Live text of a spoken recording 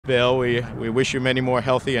Bill. We wish you many more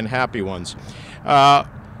healthy and happy ones.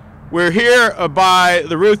 We're here by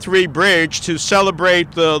the Route 3 bridge to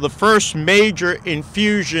celebrate the first major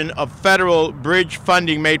infusion of federal bridge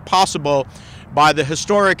funding made possible by the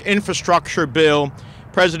historic infrastructure bill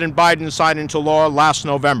President Biden signed into law last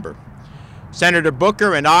November. Senator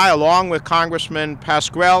Booker and I, along with Congressman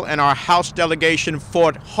Pascrell and our House delegation,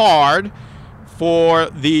 fought hard for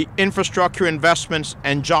the Infrastructure Investments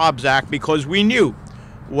and Jobs Act because we knew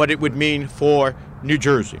what it would mean for New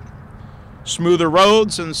Jersey. Smoother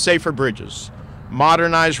roads and safer bridges,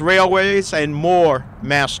 modernized railways and more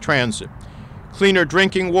mass transit, cleaner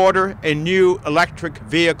drinking water and new electric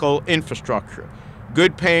vehicle infrastructure,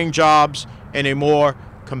 good-paying jobs, and a more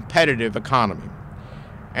competitive economy.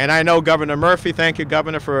 And I know Governor Murphy, thank you,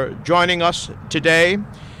 Governor, for joining us today,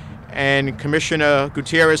 and Commissioner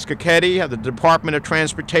Gutierrez-Cachetti of the Department of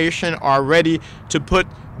Transportation are ready to put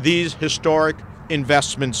these historic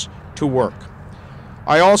investments to work.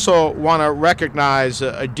 I also want to recognize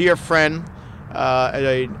a dear friend,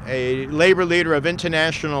 a labor leader of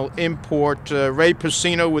international import, Ray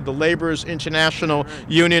Pacino with the Laborers International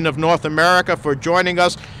Union of North America, for joining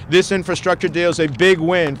us. This infrastructure deal is a big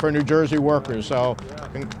win for New Jersey workers, so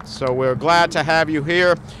we're glad to have you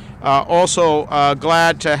here. Also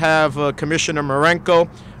glad to have Commissioner Marenko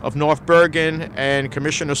of North Bergen and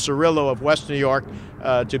Commissioner Cirillo of West New York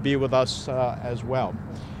to be with us as well.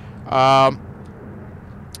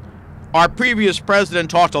 Our previous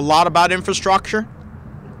president talked a lot about infrastructure,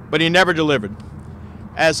 but he never delivered.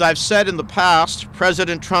 As I've said in the past,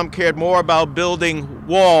 President Trump cared more about building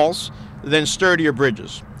walls than sturdier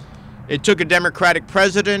bridges. It took a Democratic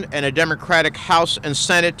president and a Democratic House and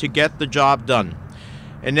Senate to get the job done.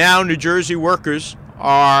 And now New Jersey workers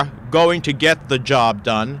are going to get the job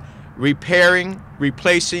done, repairing,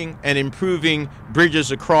 replacing, and improving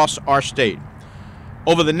bridges across our state.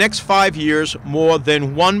 Over the next 5 years, more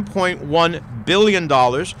than $1.1 billion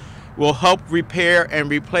will help repair and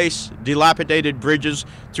replace dilapidated bridges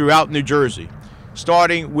throughout New Jersey,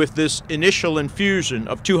 starting with this initial infusion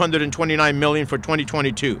of $229 million for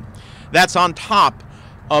 2022. That's on top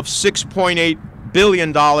of $6.8 billion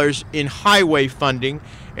in highway funding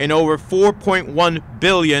and over $4.1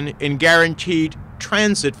 billion in guaranteed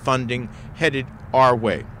transit funding headed our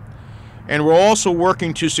way. And we're also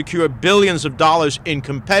working to secure billions of dollars in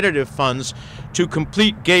competitive funds to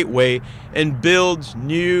complete Gateway and build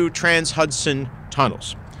new Trans-Hudson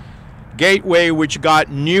tunnels. Gateway, which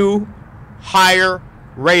got new, higher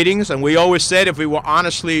ratings, and we always said if we were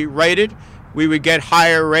honestly rated, we would get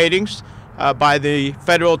higher ratings by the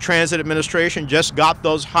Federal Transit Administration, just got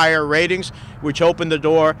those higher ratings, which opened the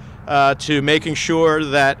door to making sure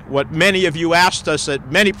that what many of you asked us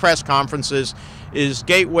at many press conferences, is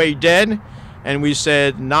Gateway dead? And we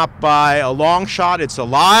said, not by a long shot, it's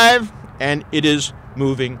alive, and it is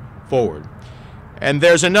moving forward. And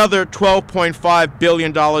there's another $12.5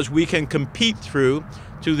 billion we can compete through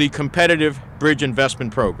to the competitive bridge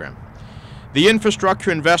investment program. The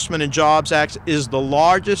Infrastructure Investment and Jobs Act is the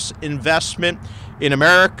largest investment in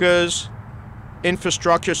America's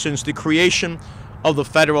infrastructure since the creation of the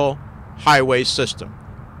federal highway system.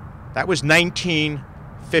 That was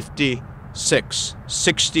 1956.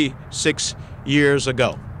 66 years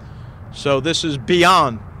ago. So this is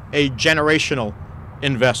beyond a generational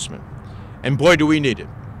investment. And boy, do we need it.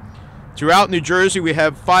 Throughout New Jersey, we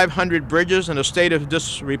have 500 bridges in a state of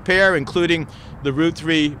disrepair, including the Route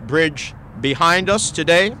 3 bridge behind us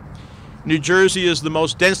today. New Jersey is the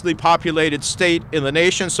most densely populated state in the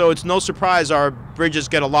nation, so it's no surprise our bridges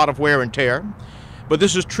get a lot of wear and tear. But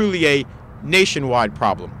this is truly a nationwide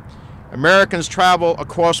problem. Americans travel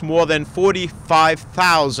across more than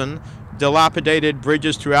 45,000 dilapidated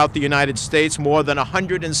bridges throughout the United States, more than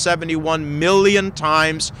 171 million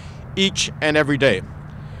times each and every day.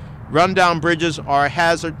 Rundown bridges are a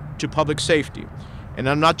hazard to public safety. And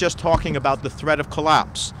I'm not just talking about the threat of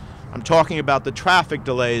collapse. I'm talking about the traffic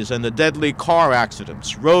delays and the deadly car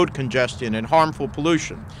accidents, road congestion, and harmful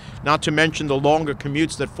pollution, not to mention the longer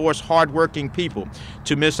commutes that force hardworking people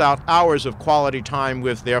to miss out hours of quality time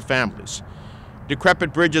with their families.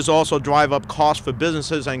 Decrepit bridges also drive up costs for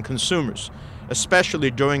businesses and consumers, especially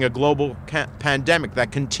during a global pandemic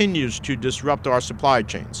that continues to disrupt our supply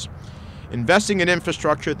chains. Investing in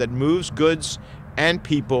infrastructure that moves goods and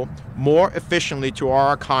people more efficiently to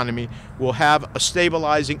our economy will have a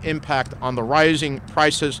stabilizing impact on the rising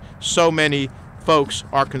prices so many folks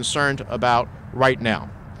are concerned about right now.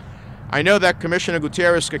 I know that Commissioner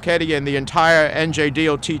Gutierrez-Cachetti and the entire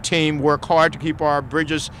NJDOT team work hard to keep our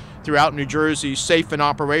bridges throughout New Jersey safe and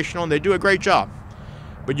operational, and they do a great job.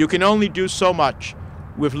 But you can only do so much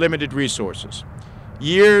with limited resources.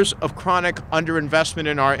 Years of chronic underinvestment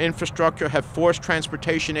in our infrastructure have forced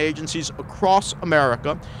transportation agencies across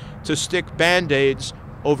America to stick Band-Aids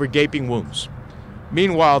over gaping wounds.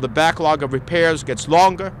 Meanwhile, the backlog of repairs gets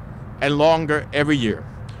longer and longer every year.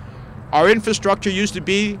 Our infrastructure used to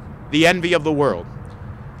be the envy of the world.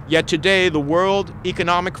 Yet today, the World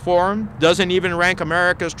Economic Forum doesn't even rank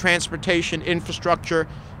America's transportation infrastructure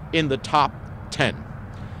in the top 10.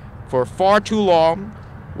 For far too long,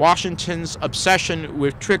 Washington's obsession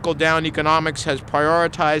with trickle-down economics has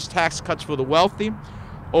prioritized tax cuts for the wealthy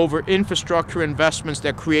over infrastructure investments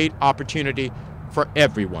that create opportunity for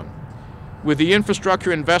everyone. With the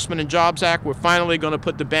Infrastructure Investment and Jobs Act, we're finally going to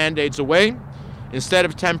put the Band-Aids away. Instead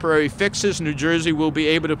of temporary fixes, New Jersey will be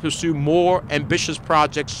able to pursue more ambitious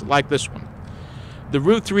projects like this one. The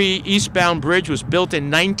Route 3 eastbound bridge was built in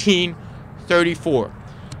 1934.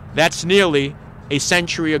 That's nearly a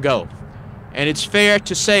century ago. And it's fair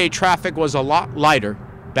to say traffic was a lot lighter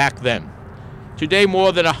back then. Today,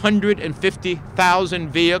 more than 150,000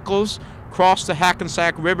 vehicles cross the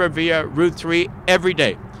Hackensack River via Route 3 every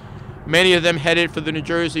day. Many of them headed for the New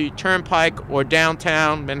Jersey Turnpike or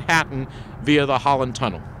downtown Manhattan via the Holland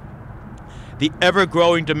Tunnel. The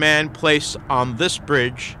ever-growing demand placed on this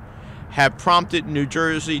bridge have prompted New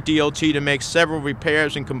Jersey DOT to make several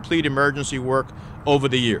repairs and complete emergency work over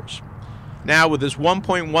the years. Now, with this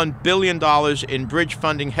 $1.1 billion in bridge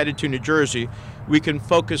funding headed to New Jersey, we can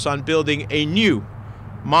focus on building a new,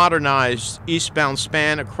 modernized eastbound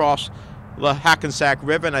span across the Hackensack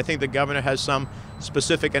River, and I think the governor has some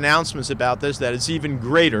specific announcements about this that is even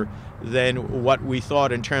greater than what we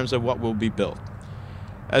thought in terms of what will be built.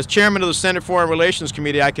 As chairman of the Senate Foreign Relations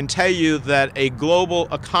Committee, I can tell you that a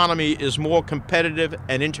global economy is more competitive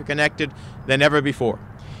and interconnected than ever before.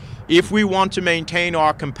 If we want to maintain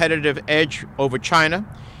our competitive edge over China,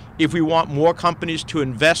 if we want more companies to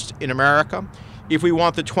invest in America, if we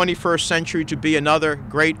want the 21st century to be another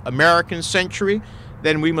great American century,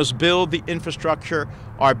 then we must build the infrastructure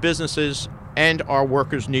our businesses and our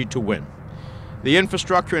workers need to win. The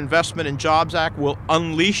Infrastructure Investment and Jobs Act will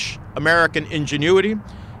unleash American ingenuity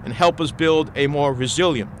and help us build a more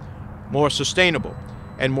resilient, more sustainable,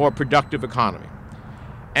 and more productive economy.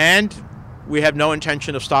 And we have no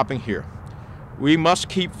intention of stopping here. We must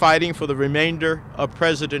keep fighting for the remainder of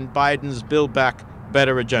President Biden's Build Back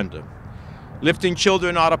Better agenda. Lifting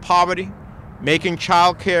children out of poverty, making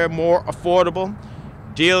child care more affordable,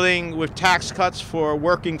 dealing with tax cuts for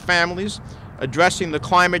working families, addressing the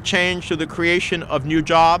climate change through the creation of new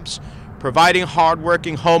jobs, providing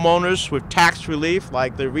hardworking homeowners with tax relief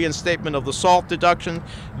like the reinstatement of the SALT deduction.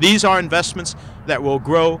 These are investments that will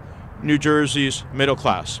grow New Jersey's middle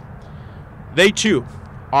class. They too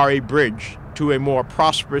are a bridge to a more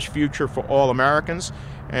prosperous future for all Americans,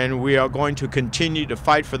 and we are going to continue to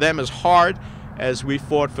fight for them as hard as we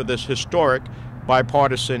fought for this historic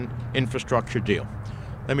bipartisan infrastructure deal.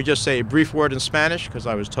 Let me just say a brief word in Spanish, because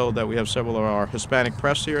I was told that we have several of our Hispanic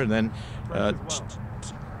press here, and then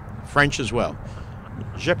French as well.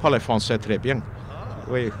 Je parle français très bien.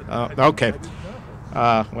 Oui, okay.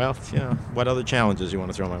 Well, you know, what other challenges you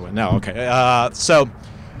want to throw my way? No, okay.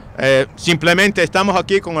 Simplemente estamos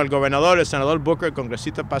aquí con el gobernador, el senador Booker, el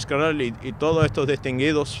congresista Pascrell y todos estos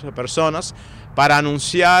distinguidos personas para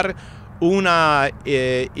anunciar una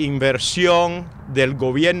inversión del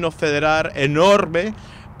gobierno federal enorme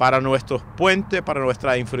para nuestros puentes, para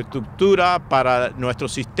nuestra infraestructura, para nuestro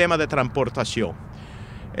sistema de transportación.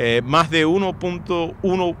 Más de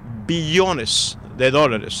 1.1 billones de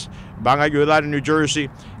dólares van a ayudar en New Jersey,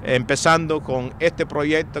 empezando con este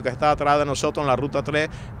proyecto que está atrás de nosotros en la Ruta 3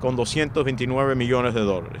 con 229 millones de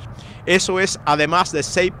dólares. Eso es además de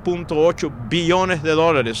 6.8 billones de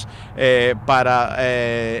dólares para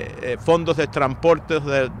fondos de transporte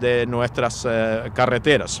de nuestras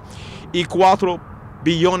carreteras y 4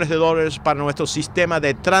 billones de dólares para nuestro sistema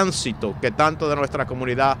de tránsito que tanto de nuestra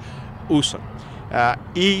comunidad usa.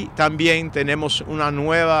 Y también tenemos una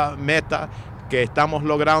nueva meta que estamos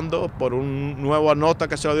logrando por una nueva nota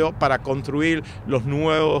que se dio para construir los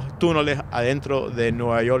nuevos túneles adentro de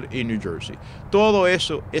Nueva York y New Jersey. Todo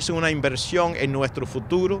eso es una inversión en nuestro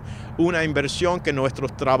futuro, una inversión que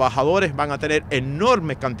nuestros trabajadores van a tener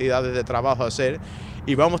enormes cantidades de trabajo a hacer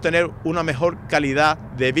y vamos a tener una mejor calidad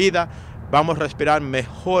de vida, vamos a respirar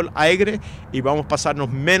mejor aire y vamos a pasarnos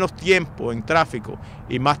menos tiempo en tráfico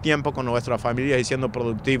y más tiempo con nuestras familias y siendo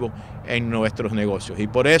productivos en nuestros negocios. Y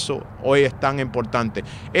por eso hoy es tan importante.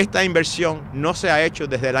 Esta inversión no se ha hecho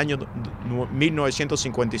desde el año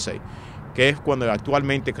 1956, que es cuando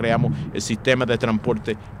actualmente creamos el sistema de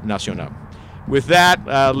transporte nacional. With that,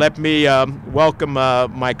 let me welcome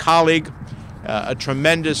my colleague, a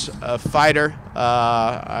tremendous fighter.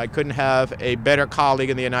 I couldn't have a better colleague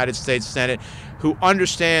in the United States Senate who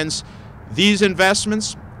understands these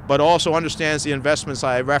investments, but also understands the investments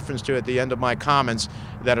I referenced to at the end of my comments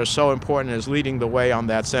that are so important, and is leading the way on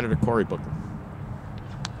that, Senator Cory Booker.